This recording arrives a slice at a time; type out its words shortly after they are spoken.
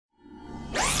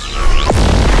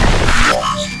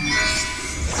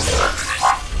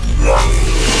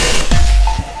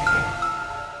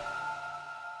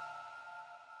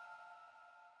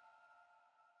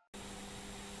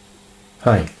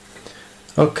Hi.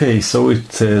 Okay, so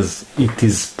it says it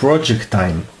is project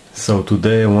time. So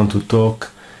today I want to talk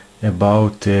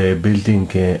about building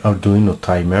a Arduino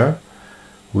timer,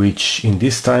 which in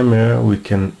this timer we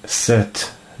can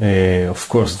set, of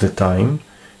course, the time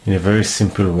in a very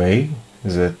simple way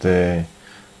that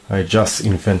I just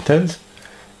invented.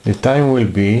 The time will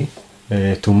be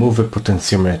to move a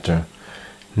potentiometer.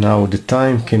 Now the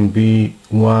time can be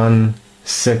 1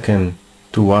 second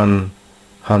to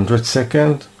 100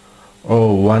 seconds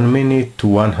or 1 minute to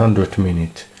 100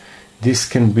 minutes. This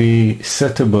can be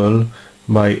settable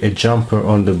by a jumper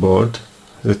on the board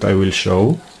that I will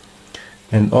show,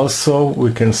 and also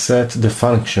we can set the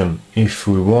function if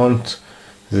we want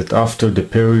that after the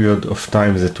period of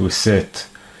time that we set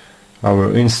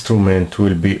our instrument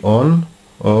will be on,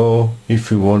 or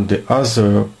if we want the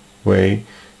other way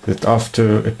that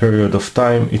after a period of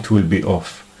time it will be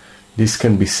off. This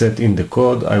can be set in the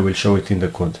code. I will show it in the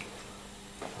code.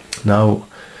 Now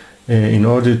in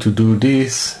order to do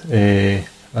this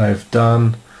I've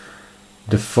done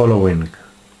the following.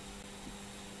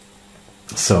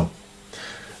 So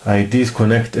I did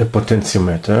connect a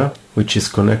potentiometer which is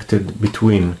connected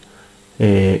between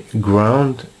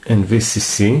ground and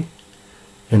VCC,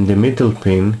 and the middle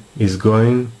pin is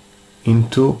going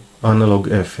into analog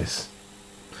FS.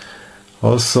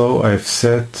 Also I've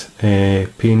set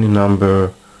pin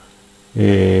number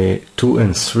 2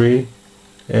 and 3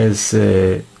 as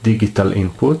a digital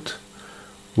input,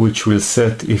 which will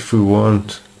set if we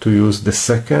want to use the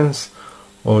seconds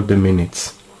or the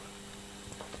minutes.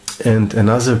 And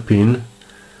another pin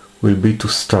will be to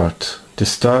start. The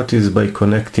start is by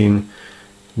connecting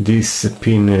this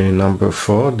pin number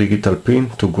 4, digital pin,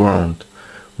 to ground.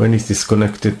 When it is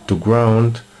connected to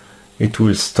ground, it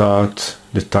will start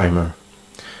the timer.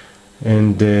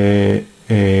 And the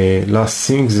last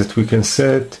thing that we can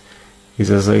set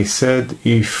is, as I said,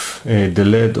 if the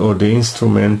LED or the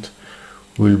instrument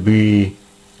will be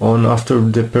on after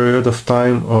the period of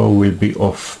time or will be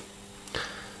off.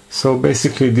 So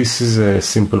basically this is a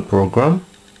simple program.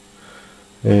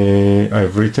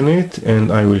 I've written it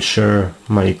and I will share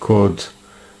my code,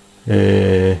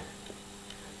 let's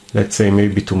say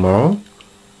maybe tomorrow,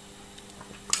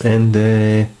 and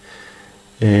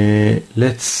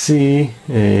let's see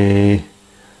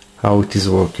how it is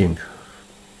working.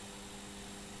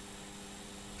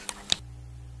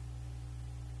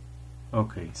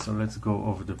 Okay, so let's go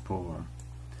over the program.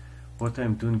 What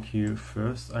I'm doing here,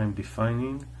 first I'm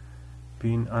defining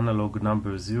pin analog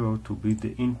number 0 to be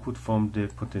the input from the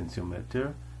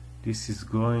potentiometer. This is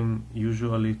going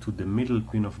usually to the middle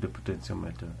pin of the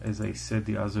potentiometer. As I said,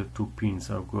 the other two pins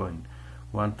are going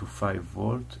 1 to 5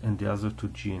 volt and the other to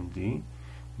G and D.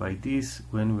 By this,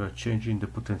 when we are changing the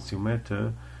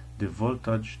potentiometer, the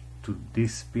voltage to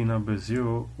this pin number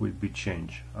 0 will be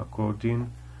changed according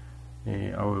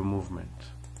our movement.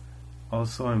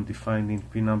 Also I'm defining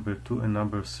pin number 2 and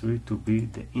number 3 to be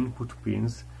the input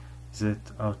pins that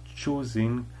are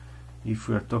choosing if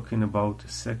we are talking about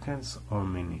seconds or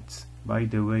minutes. By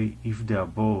the way, if they are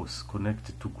both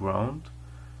connected to ground,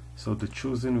 so the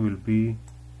choosing will be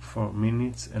for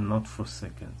minutes and not for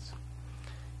seconds.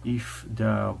 If they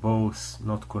are both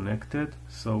not connected,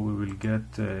 so we will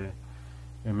get a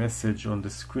message on the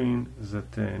screen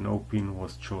that no pin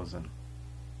was chosen.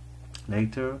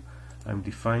 Later I'm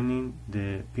defining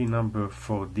the pin number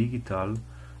 4 digital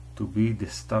to be the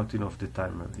starting of the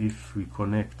timer. If we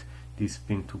connect this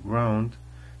pin to ground,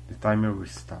 the timer will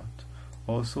start.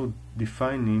 Also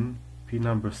defining pin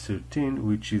number 13,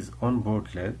 which is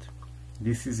onboard LED.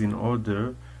 This is in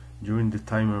order during the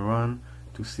timer run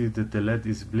to see that the LED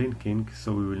is blinking,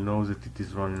 so we will know that it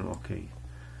is running okay.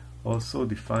 Also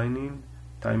defining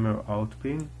timer out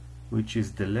pin, which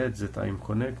is the LED that I am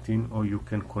connecting, or you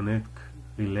can connect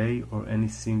relay or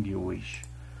anything you wish,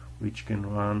 which can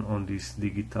run on this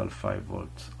digital 5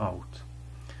 volts out.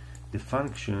 The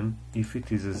function, if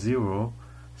it is a 0,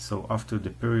 so after the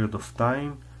period of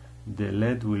time the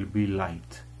LED will be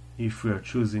light. If we are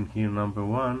choosing here number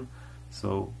 1,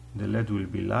 so the LED will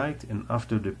be light, and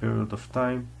after the period of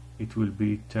time it will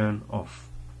be turned off.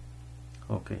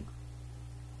 Okay.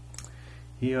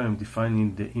 Here I'm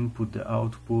defining the input, the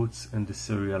outputs, and the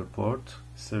serial port,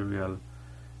 serial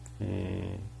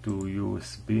to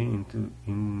USB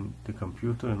in the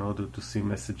computer in order to see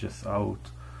messages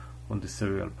out on the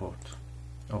serial port.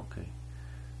 Okay,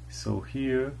 so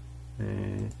here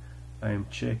I am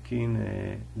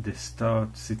checking the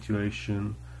start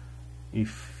situation.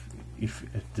 If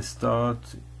at the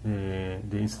start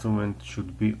the instrument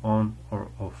should be on or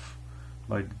off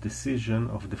by the decision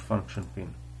of the function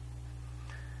pin.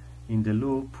 In the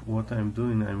loop, what I'm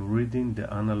doing, I'm reading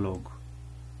the analog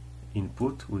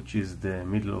input, which is the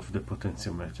middle of the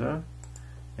potentiometer,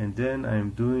 and then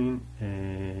I'm doing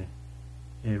a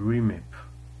remap.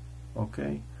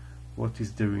 Okay, what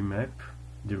is the remap?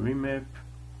 The remap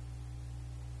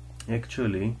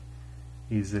actually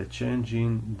is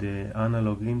changing the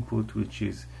analog input, which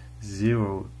is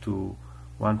 0 to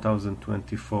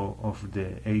 1024 of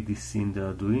the ADC in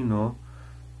the Arduino,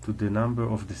 to the number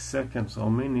of the seconds or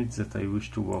minutes that I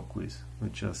wish to work with,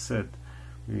 which are set.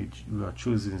 We are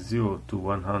choosing 0 to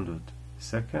 100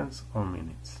 seconds or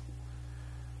minutes.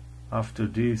 After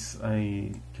this,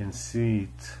 I can see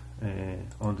it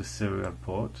on the serial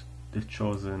port, the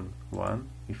chosen one,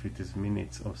 if it is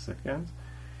minutes or seconds.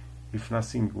 If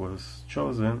nothing was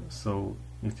chosen, so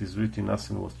it is written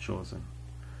nothing was chosen.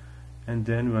 And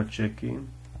then we are checking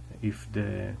if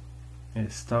the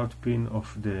start pin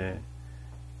of the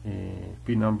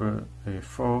pin number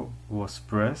 4 was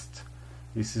pressed.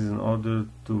 This is in order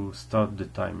to start the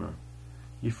timer.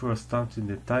 If we are starting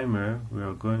the timer, we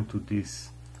are going to this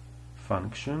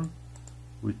function,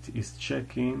 which is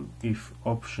checking if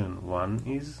option 1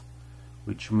 is,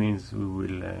 which means we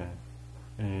will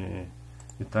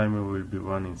the timer will be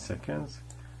run in seconds,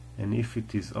 and if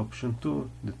it is option 2,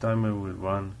 the timer will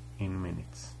run in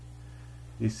minutes.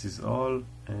 This is all,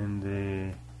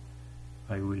 and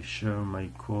I will share my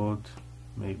code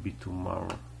maybe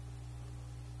tomorrow.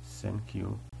 Thank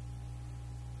you.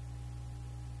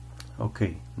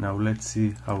 Okay, now let's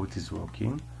see how it is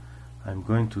working. I'm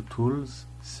going to Tools,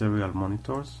 Serial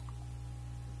Monitors,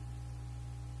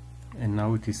 and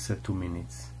now it is set to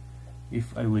minutes.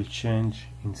 If I will change,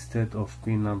 instead of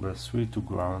pin number 3 to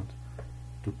ground,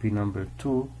 to pin number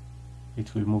 2,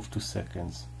 it will move to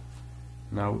seconds.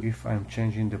 Now if I'm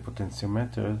changing the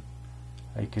potentiometer,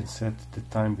 I can set the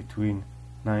time between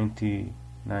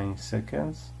 99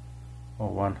 seconds or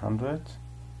 100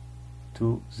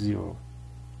 to 0.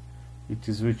 It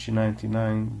is reaching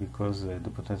 99 because the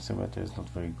potentiometer is not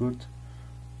very good.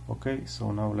 Okay,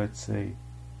 so now let's say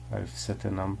I've set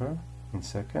a number in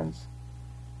seconds.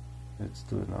 Let's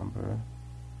do a number,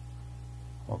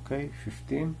 okay,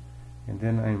 15, and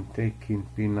then I'm taking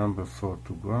pin number 4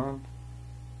 to ground,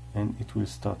 and it will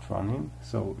start running.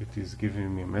 So it is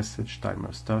giving me a message,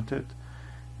 timer started.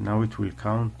 Now it will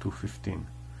count to 15.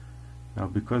 Now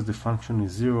because the function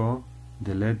is 0,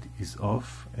 the LED is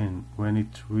off, and when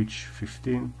it reaches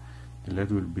 15, the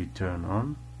LED will be turned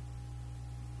on.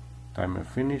 Timer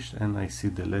finished, and I see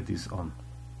the LED is on.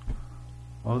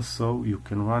 Also, you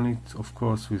can run it, of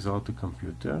course, without a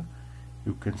computer.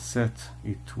 You can set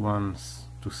it once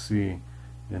to see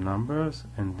the numbers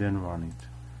and then run it.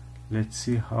 Let's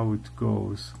see how it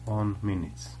goes on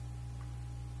minutes.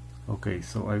 Okay,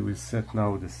 so I will set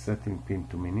now the setting pin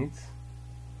to minutes.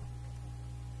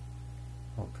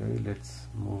 Okay, let's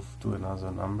move to another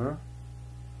number,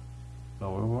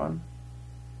 lower one.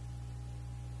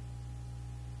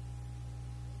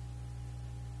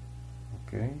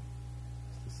 Okay,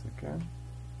 just a second.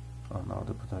 Oh, now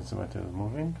the potentiometer is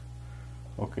moving.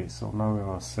 Okay, so now we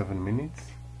are 7 minutes.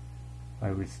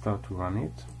 I will start to run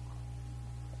it,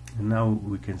 and now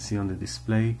we can see on the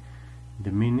display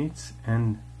the minutes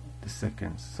and the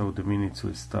seconds. So the minutes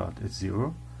will start at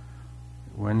 0.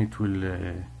 When it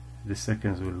will the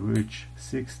seconds will reach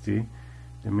 60,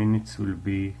 the minutes will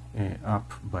be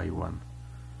up by 1.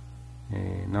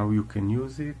 Now you can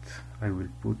use it. I will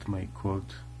put my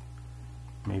code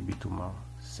maybe tomorrow.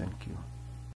 Thank you.